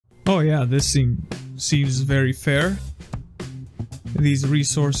Oh yeah, this thing seems very fair. These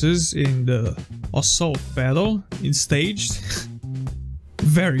resources in the assault battle in staged.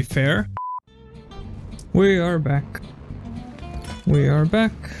 Very fair. We are back. We are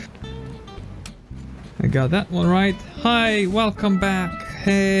back. I got that one right. Hi, welcome back.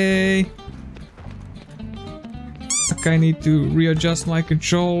 Hey. I need to readjust my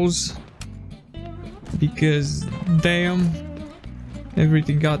controls because damn,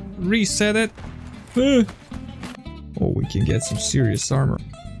 everything got resetted. Oh, we can get some serious armor,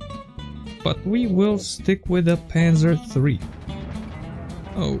 but we will stick with the Panzer III.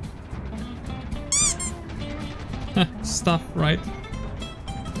 Oh, stuff, right?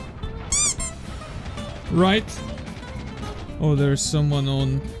 Right. Oh, there's someone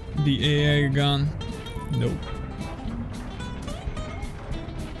on the AA gun. Nope.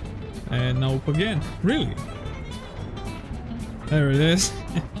 And nope again. Really? There it is.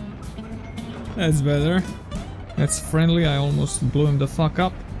 That's better. That's friendly. I almost blew him the fuck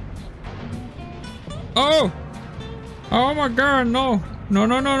up. Oh! Oh my god, no! No,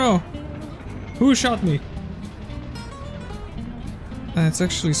 no, no, no! Who shot me? That's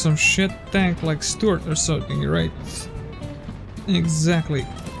actually some shit tank like Stuart or something, right? Exactly.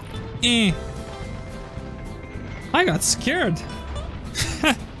 Eh. I got scared.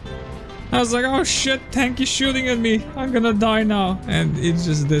 I was like, oh shit, tank is shooting at me. I'm gonna die now. And it's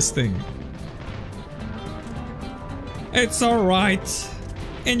just this thing. It's alright.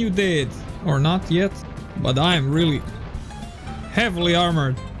 And you did. Or not yet. But I'm really heavily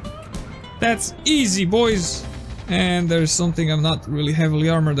armored. That's easy, boys. And there's something I'm not really heavily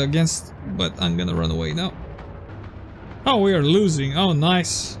armored against. But I'm gonna run away now. Oh, we are losing. Oh,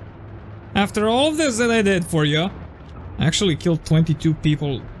 nice. After all of this that I did for you. I actually killed 22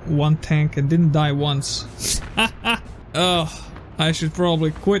 people, one tank, and didn't die once. Oh, I should probably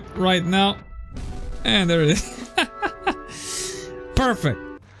quit right now. And there it is. Perfect.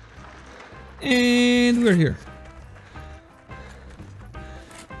 And we're here.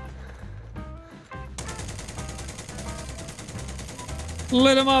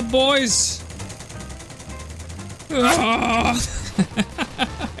 Let him up, boys.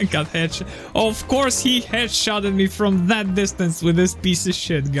 I got headshot. Oh, of course he headshotted me from that distance with this piece of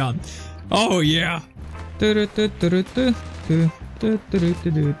shit gun. Oh yeah.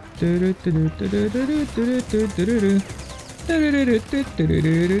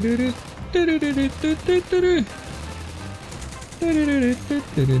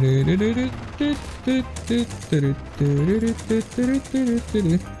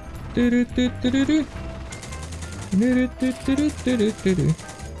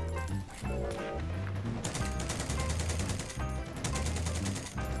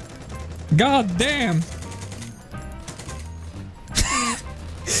 God damn!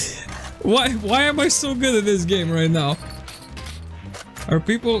 Why am I so good at this game right now? Are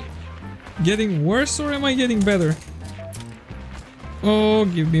people getting worse or am I getting better? Oh,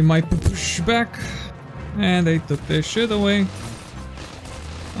 give me my push back. And they took their shit away.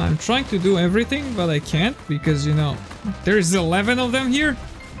 I'm trying to do everything, but I can't because, you know, there's 11 of them here.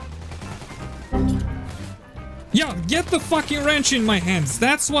 Yeah, get the fucking wrench in my hands.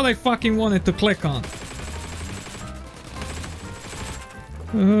 That's what I fucking wanted to click on.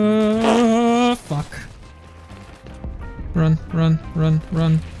 Fuck. Run, run, run,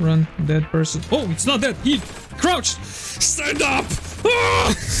 run, run. Dead person. Oh, it's not dead. He crouched. Stand up.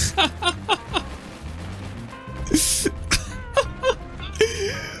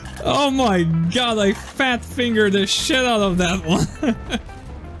 Oh my god, I fat fingered the shit out of that one.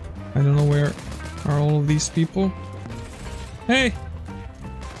 I don't know where are all of these people. Hey!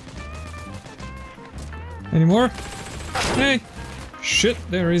 Any more? Hey! Shit,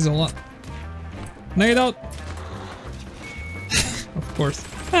 there is a lot. Nade out! Of course.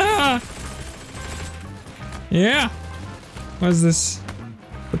 Ah! Yeah! What's this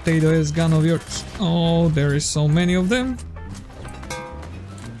potato is gun of yours? Oh, there is so many of them.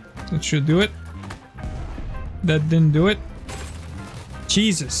 That should do it. That didn't do it.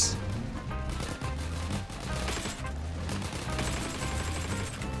 Jesus.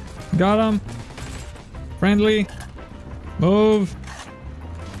 Got him. Friendly. Move.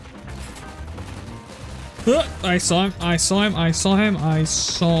 I saw him. I saw him. I saw him. I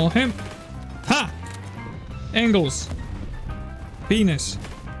saw him. Ha! Angles. Penis.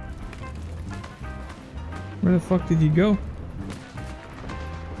 Where the fuck did he go?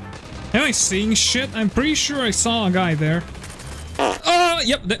 Am I seeing shit? I'm pretty sure I saw a guy there. Oh,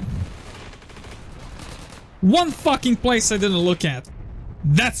 yep. One fucking place I didn't look at.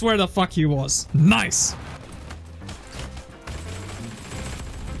 That's where the fuck he was. Nice.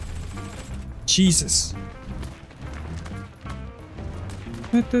 Jesus.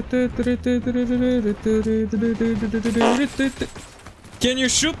 Can you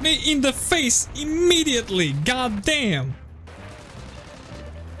shoot me in the face immediately? God damn.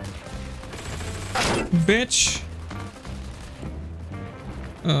 Bitch.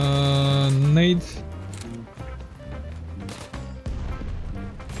 Nade.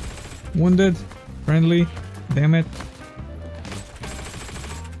 Wounded. Friendly. Damn it.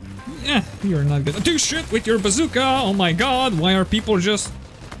 Yeah, you're not gonna do shit with your bazooka. Oh my god, why are people just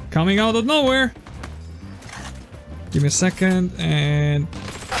coming out of nowhere? Give me a second, and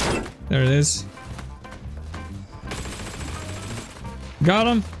there it is. Got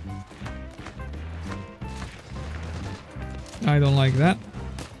him. I don't like that.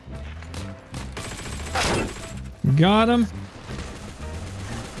 Got him.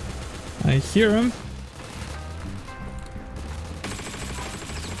 I hear him.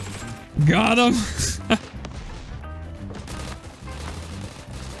 Got him.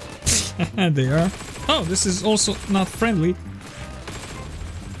 They are. Oh, this is also not friendly.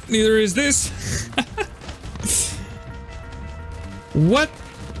 Neither is this. What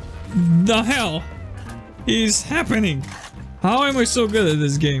the hell is happening? How am I so good at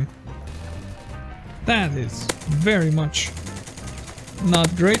this game? That is very much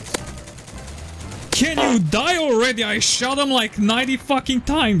not great. Can you die already? I shot him like 90 fucking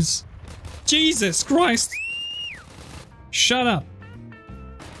times. Jesus Christ. Shut up.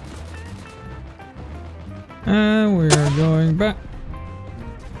 And we are going back.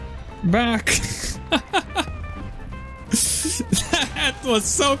 That was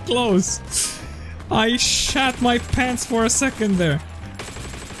so close. I shat my pants for a second there.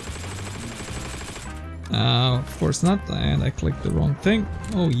 Of course not, and I clicked the wrong thing.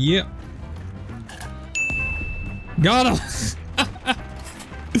 Oh yeah. Got him!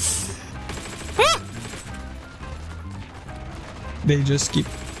 They just keep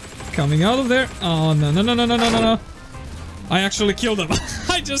coming out of there. Oh no no no no no no no no. I actually killed him.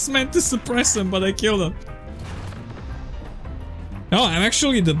 I just meant to suppress him, but I killed him. Oh, I'm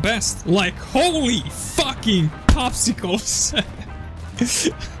actually the best. Like, holy fucking popsicles.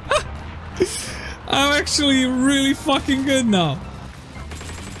 I'm actually really fucking good now.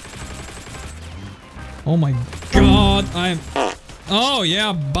 Oh my god, I'm... Oh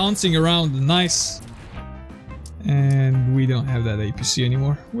yeah, bouncing around, nice. And we don't have that APC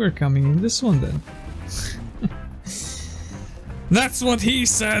anymore. We're coming in this one then. That's what he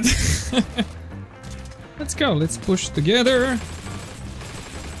said. Let's go, let's push together.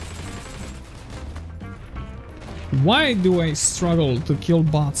 Why do I struggle to kill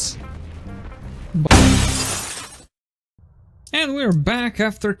bots? And we're back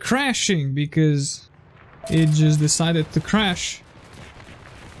after crashing because it just decided to crash.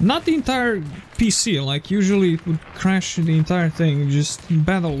 Not the entire PC, like usually it would crash the entire thing, just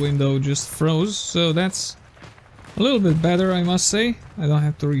battle window just froze, so that's a little bit better, I must say. I don't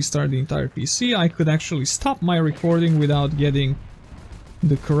have to restart the entire PC. I could actually stop my recording without getting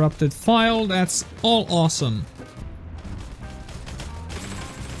the corrupted file. That's all awesome.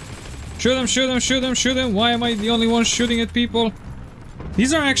 Shoot him, shoot him, shoot him, shoot him. Why am I the only one shooting at people?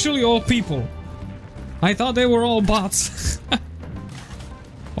 These are actually all people. I thought they were all bots.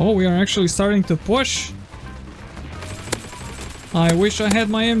 Oh, we are actually starting to push. I wish I had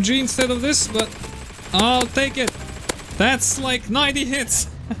my MG instead of this, but I'll take it. That's like 90 hits.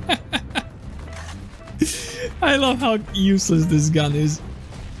 I love how useless this gun is.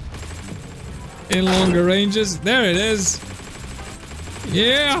 In longer ranges. There it is.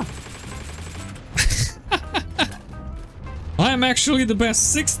 Yeah. I'm actually the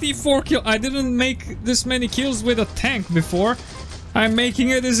best. 64 kills. I didn't make this many kills with a tank before. I'm making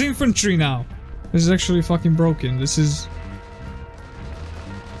it as infantry now. This is actually fucking broken. This is...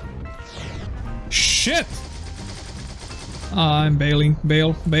 Shit! I'm bailing.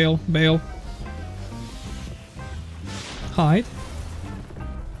 Bail, bail, bail. Hide.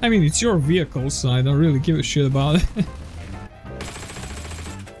 I mean, it's your vehicle, so I don't really give a shit about it.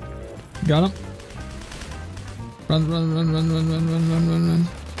 Got him. Run, run, run, run, run, run, run, run, run, run.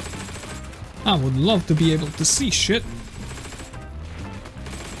 I would love to be able to see shit.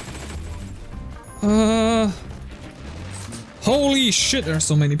 Holy shit, there are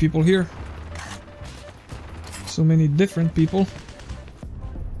so many people here. So many different people.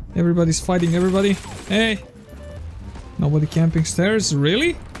 Everybody's fighting everybody. Hey! Nobody camping stairs,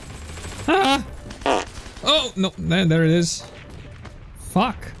 really? Ah! Oh, no, there it is.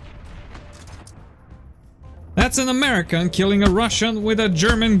 Fuck. That's an American killing a Russian with a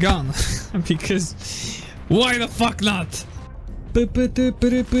German gun. Because why the fuck not?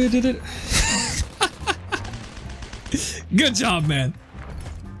 Good job, man.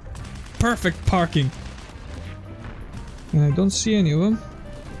 Perfect parking. And I don't see any of them.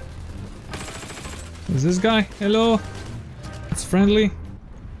 Is this guy? Hello? It's friendly. I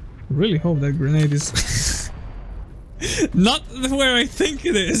really hope that grenade is not where I think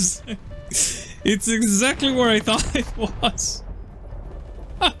it is. It's exactly where I thought it was.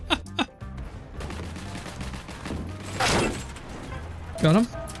 Got him.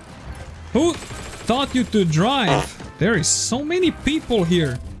 Who taught you to drive? There is so many people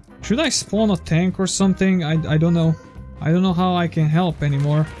here. Should I spawn a tank or something? I don't know. I don't know how I can help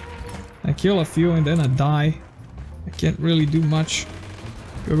anymore. I kill a few and then I die. I can't really do much.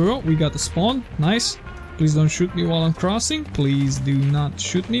 Here we go. We got the spawn. Nice. Please don't shoot me while I'm crossing. Please do not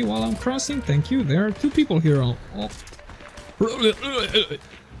shoot me while I'm crossing. Thank you. There are 2 people here. Oh.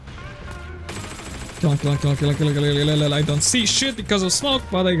 Kill him. I don't see shit because of smoke,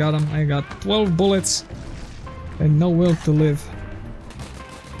 but I got him. I got 12 bullets and no will to live.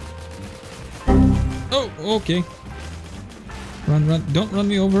 Oh, okay. Run, run. Don't run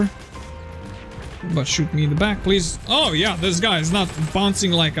me over. But shoot me in the back, please. Oh, yeah, this guy is not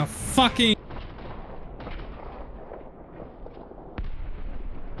bouncing like a fucking...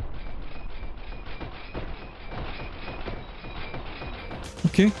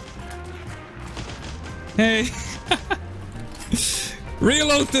 Okay. Hey.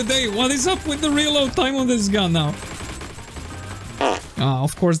 Reload today. What is up with the reload time on this gun now?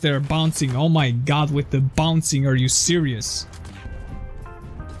 Of course they're bouncing. Oh my god, with the bouncing, are you serious?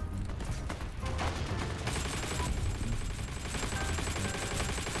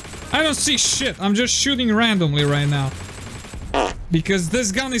 I don't see shit. I'm just shooting randomly right now. Because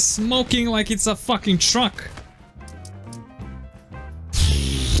this gun is smoking like it's a fucking truck.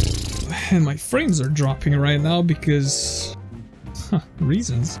 And my frames are dropping right now because...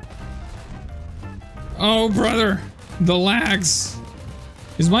 reasons. Oh, brother. The lags.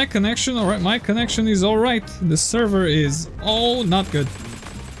 Is my connection alright? My connection is alright. The server is... oh, not good.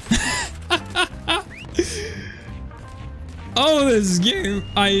 Oh, this game.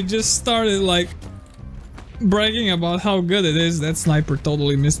 I just started, like, bragging about how good it is. That sniper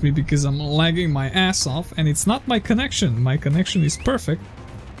totally missed me because I'm lagging my ass off. And it's not my connection. My connection is perfect.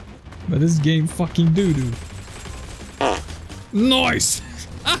 But this game fucking doo-doo. Nice!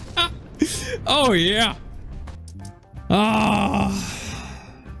 Oh yeah! Ah,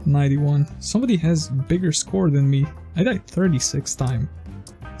 91. Somebody has bigger score than me. I died 36 times.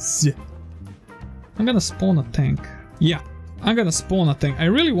 I'm gonna spawn a tank. Yeah, I'm gonna spawn a tank. I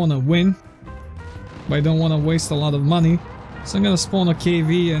really wanna win, but I don't wanna waste a lot of money. So I'm gonna spawn a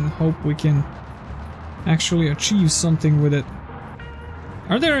KV and hope we can actually achieve something with it.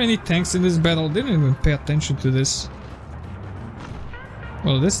 Are there any tanks in this battle? Didn't even pay attention to this.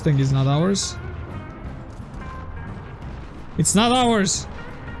 Well, this thing is not ours. It's not ours!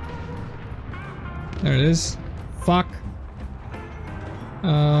 There it is. Fuck.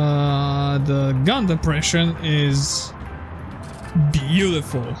 The gun depression is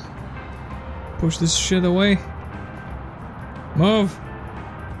beautiful. Push this shit away. Move!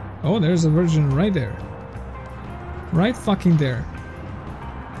 Oh, there's a virgin right there. Right fucking there.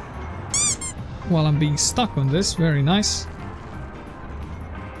 While I'm being stuck on this, very nice.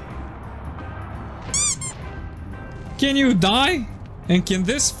 Can you die? And can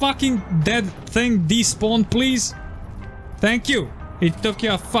this fucking dead thing despawn, please? Thank you. It took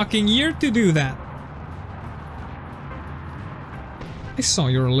you a fucking year to do that. I saw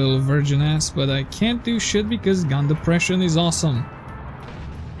your little virgin ass, but I can't do shit because gun depression is awesome.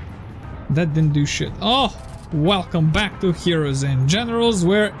 That didn't do shit. Oh! Welcome back to Heroes and Generals,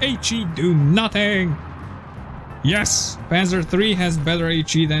 where HE do nothing! Yes! Panzer III has better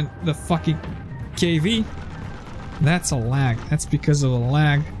HE than the fucking KV. That's a lag. That's because of a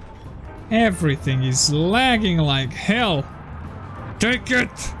lag. Everything is lagging like hell. Take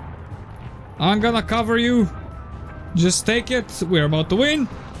it! I'm gonna cover you. Just take it. We're about to win.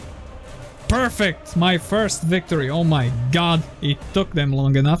 Perfect! My first victory. Oh my god. It took them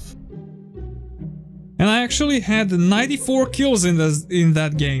long enough. And I actually had 94 kills in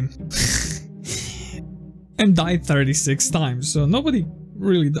that game. And died 36 times. So nobody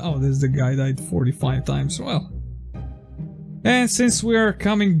really... oh, there's the guy died 45 times. Well. And since we're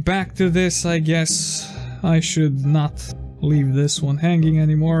coming back to this, I guess I should not leave this one hanging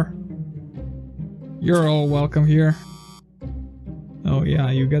anymore. You're all welcome here. Oh yeah,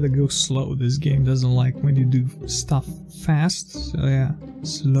 you gotta go slow. This game doesn't like when you do stuff fast. So yeah,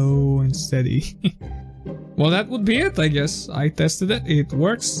 slow and steady. Well, that would be it, I guess. I tested it. It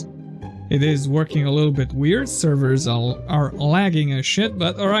works. It is working a little bit weird. Servers are lagging as shit,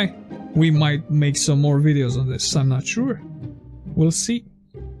 but alright. we might make some more videos on this. I'm not sure. We'll see.